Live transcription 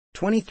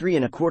23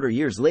 and a quarter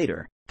years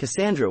later,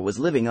 Cassandra was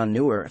living on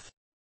New Earth.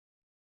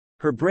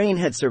 Her brain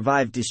had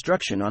survived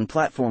destruction on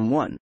Platform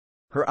 1.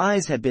 Her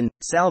eyes had been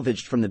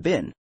salvaged from the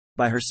bin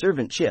by her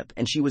servant Chip,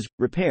 and she was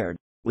repaired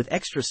with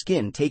extra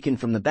skin taken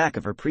from the back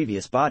of her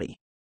previous body.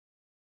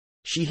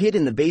 She hid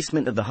in the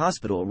basement of the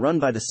hospital run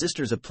by the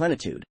Sisters of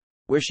Plenitude,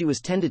 where she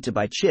was tended to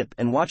by Chip,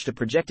 and watched a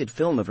projected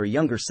film of her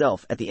younger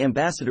self at the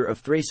Ambassador of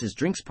Thrace's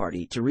drinks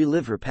party to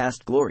relive her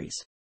past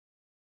glories.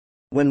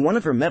 When one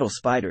of her metal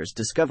spiders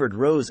discovered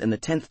Rose and the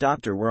 10th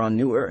Doctor were on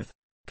New Earth,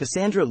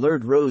 Cassandra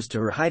lured Rose to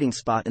her hiding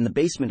spot in the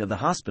basement of the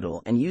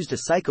hospital and used a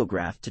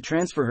psychograph to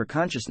transfer her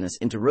consciousness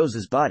into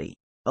Rose's body,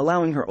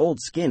 allowing her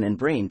old skin and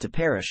brain to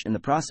perish in the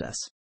process.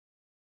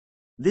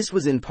 This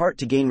was in part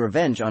to gain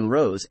revenge on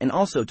Rose and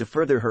also to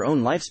further her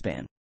own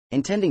lifespan,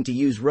 intending to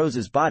use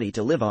Rose's body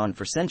to live on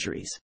for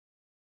centuries.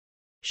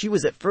 She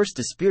was at first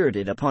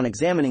dispirited upon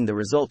examining the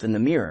result in the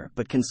mirror,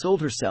 but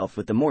consoled herself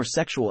with the more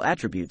sexual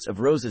attributes of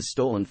Rose's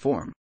stolen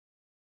form.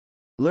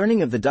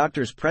 Learning of the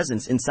Doctor's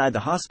presence inside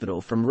the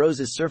hospital from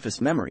Rose's surface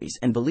memories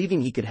and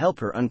believing he could help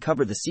her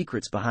uncover the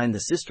secrets behind the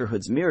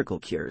Sisterhood's miracle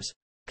cures,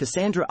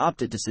 Cassandra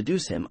opted to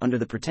seduce him under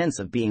the pretense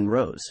of being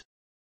Rose.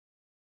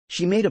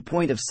 She made a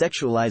point of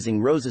sexualizing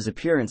Rose's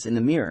appearance in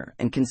the mirror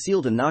and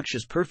concealed a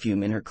noxious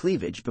perfume in her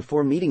cleavage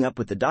before meeting up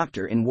with the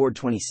Doctor in Ward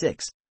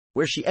 26,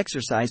 where she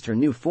exercised her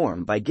new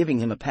form by giving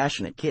him a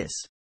passionate kiss.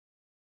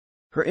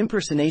 Her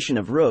impersonation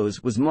of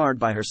Rose was marred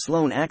by her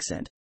Sloane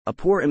accent, a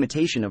poor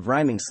imitation of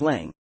rhyming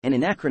slang, and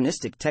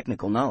anachronistic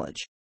technical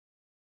knowledge.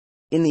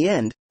 In the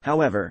end,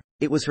 however,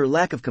 it was her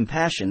lack of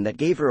compassion that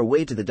gave her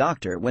away to the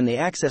Doctor when they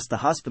accessed the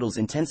hospital's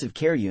intensive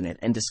care unit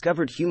and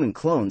discovered human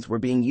clones were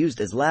being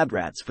used as lab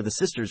rats for the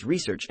sisters'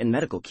 research and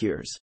medical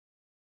cures.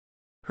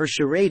 Her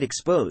charade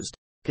exposed,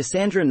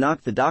 Cassandra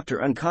knocked the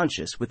Doctor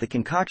unconscious with the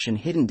concoction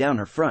hidden down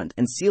her front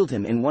and sealed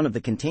him in one of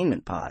the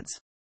containment pods.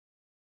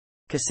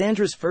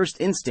 Cassandra's first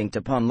instinct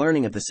upon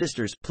learning of the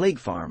sisters' plague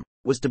farm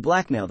was to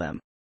blackmail them.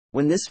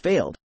 When this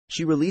failed,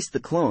 she released the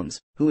clones,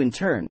 who in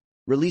turn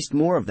released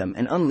more of them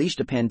and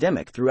unleashed a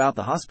pandemic throughout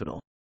the hospital.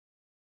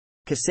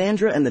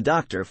 Cassandra and the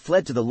Doctor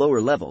fled to the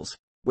lower levels,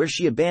 where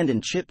she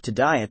abandoned Chip to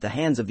die at the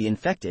hands of the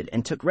infected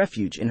and took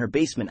refuge in her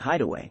basement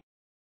hideaway.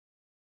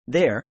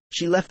 There,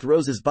 she left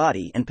Rose's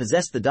body and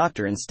possessed the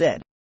Doctor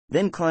instead,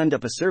 then climbed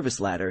up a service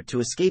ladder to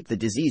escape the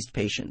diseased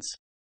patients.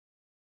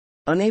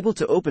 Unable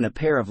to open a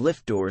pair of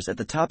lift doors at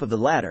the top of the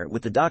ladder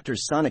with the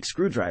Doctor's sonic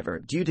screwdriver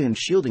due to him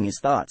shielding his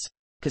thoughts,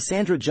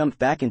 Cassandra jumped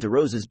back into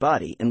Rose's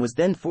body and was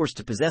then forced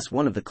to possess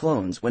one of the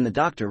clones when the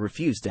Doctor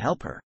refused to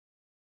help her.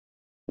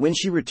 When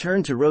she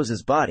returned to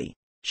Rose's body,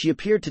 she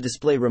appeared to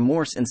display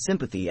remorse and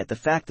sympathy at the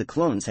fact the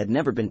clones had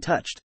never been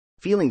touched,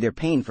 feeling their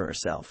pain for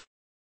herself.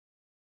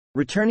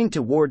 Returning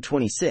to Ward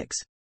 26,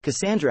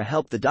 Cassandra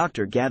helped the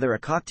Doctor gather a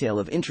cocktail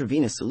of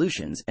intravenous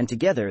solutions, and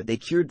together they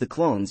cured the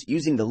clones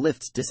using the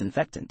lift's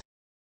disinfectant.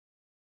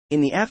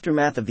 In the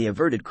aftermath of the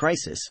averted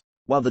crisis,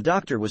 while the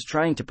Doctor was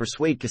trying to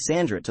persuade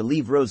Cassandra to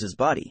leave Rose's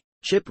body,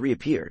 Chip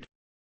reappeared.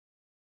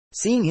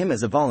 Seeing him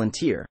as a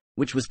volunteer,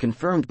 which was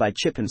confirmed by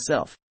Chip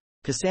himself,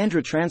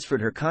 Cassandra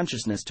transferred her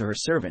consciousness to her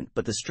servant,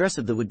 but the stress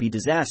of the would-be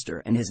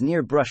disaster and his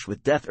near brush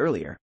with death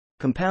earlier,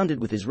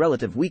 compounded with his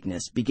relative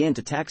weakness, began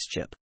to tax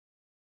Chip.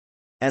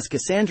 As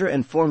Cassandra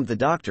informed the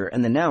Doctor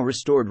and the now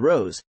restored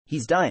Rose,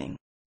 "He's dying."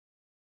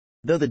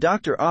 Though the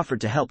Doctor offered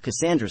to help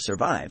Cassandra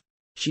survive,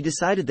 she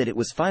decided that it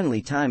was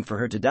finally time for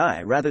her to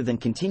die rather than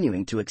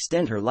continuing to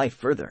extend her life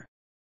further.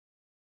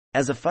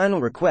 As a final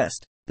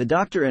request, the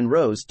Doctor and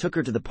Rose took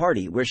her to the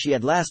party where she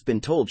had last been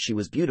told she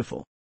was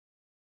beautiful.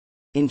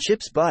 In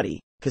Chip's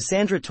body,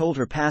 Cassandra told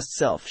her past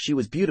self she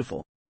was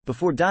beautiful,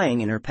 before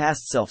dying in her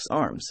past self's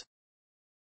arms.